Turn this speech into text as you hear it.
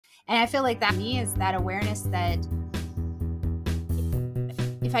And I feel like that, to me, is that awareness that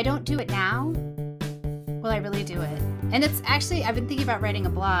if I don't do it now, will I really do it? And it's actually, I've been thinking about writing a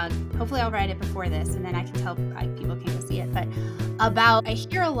blog. Hopefully I'll write it before this, and then I can tell people can go see it. But I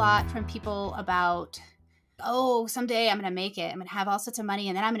hear a lot from people about, oh, someday I'm going to make it. I'm going to have all sorts of money,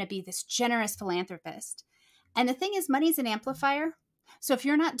 and then I'm going to be this generous philanthropist. And the thing is, money's an amplifier. So if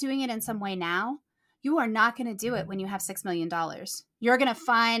you're not doing it in some way now, you are not going to do it when you have $6 million. You're going to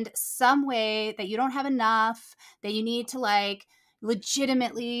find some way that you don't have enough, that you need to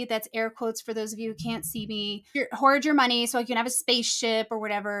legitimately, that's air quotes for those of you who can't see me, hoard your money so you can have a spaceship or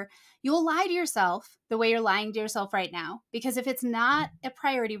whatever. You will lie to yourself the way you're lying to yourself right now. Because if it's not a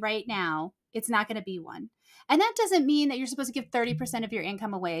priority right now, it's not going to be one. And that doesn't mean that you're supposed to give 30% of your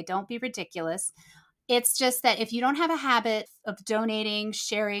income away. Don't be ridiculous. It's just that if you don't have a habit of donating,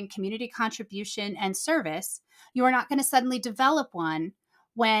 sharing, community contribution, and service, you are not going to suddenly develop one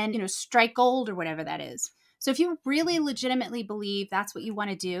when, strike gold or whatever that is. So if you really legitimately believe that's what you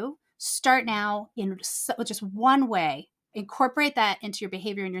want to do, start now in just one way. Incorporate that into your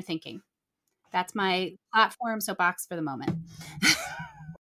behavior and your thinking. That's my platform soapbox for the moment.